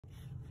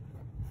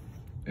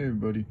Hey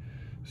everybody,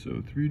 so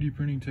 3D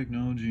printing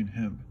technology and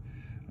hemp.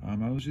 I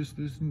was just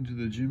listening to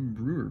the Jim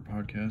Brewer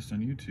podcast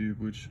on YouTube,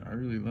 which I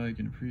really like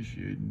and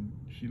appreciate, and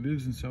he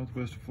lives in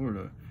Southwest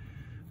Florida,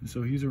 and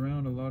so he's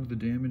around a lot of the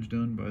damage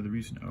done by the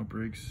recent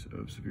outbreaks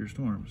of severe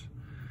storms.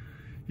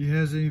 He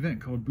has an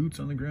event called Boots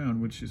on the Ground,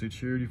 which is a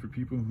charity for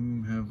people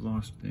who have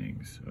lost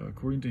things.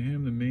 According to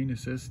him, the main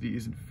necessity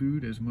isn't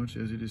food as much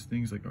as it is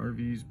things like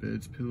RVs,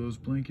 beds, pillows,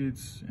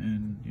 blankets,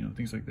 and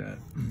things like that.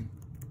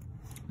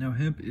 Now,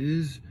 hemp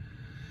is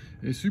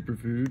a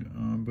superfood,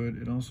 but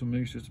it also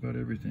makes just about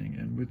everything.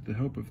 And with the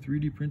help of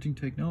 3D printing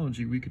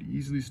technology, we could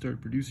easily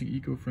start producing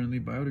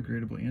eco-friendly,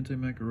 biodegradable,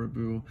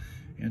 antimicrobial,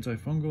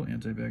 antifungal,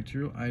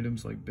 antibacterial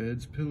items like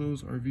beds,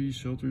 pillows, RVs,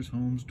 shelters,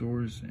 homes,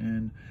 doors,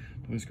 and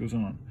the list goes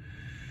on.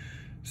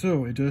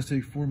 So it does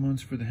take 4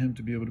 months for the hemp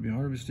to be able to be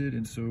harvested,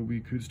 and so we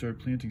could start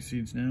planting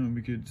seeds now, and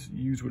we could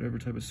use whatever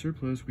type of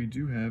surplus we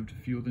do have to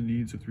fuel the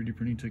needs of 3D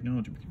printing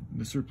technology.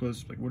 The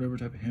surplus, like whatever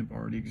type of hemp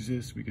already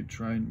exists, we could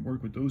try and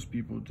work with those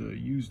people to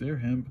use their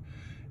hemp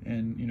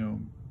and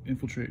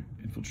implement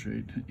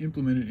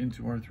it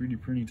into our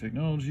 3D printing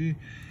technology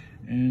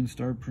and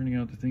start printing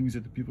out the things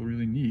that the people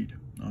really need,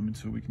 and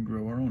so we can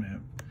grow our own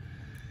hemp.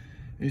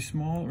 A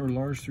small or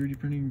large 3D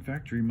printing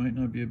factory might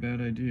not be a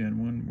bad idea, and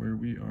one where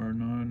we are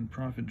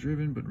non-profit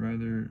driven, but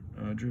rather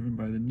driven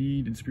by the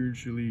need and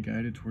spiritually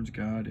guided towards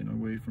God and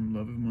away from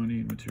love of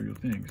money and material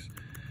things.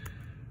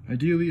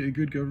 Ideally, a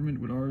good government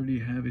would already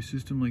have a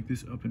system like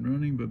this up and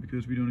running, but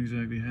because we don't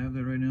exactly have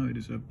that right now, it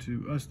is up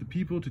to us, the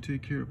people, to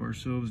take care of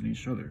ourselves and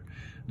each other.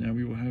 Now,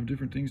 we will have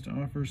different things to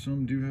offer.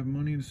 Some do have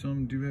money, and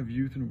some do have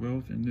youth and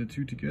wealth, and the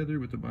two together,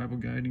 with the Bible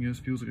guiding us,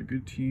 feels like a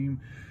good team,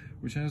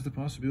 which has the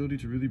possibility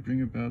to really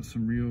bring about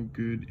some real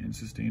good and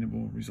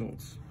sustainable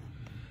results.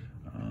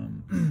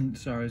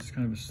 Sorry, it's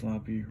kind of a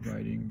sloppy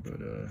writing,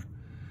 but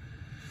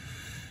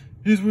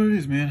it is what it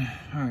is, man.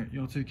 All right,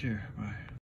 y'all take care. Bye.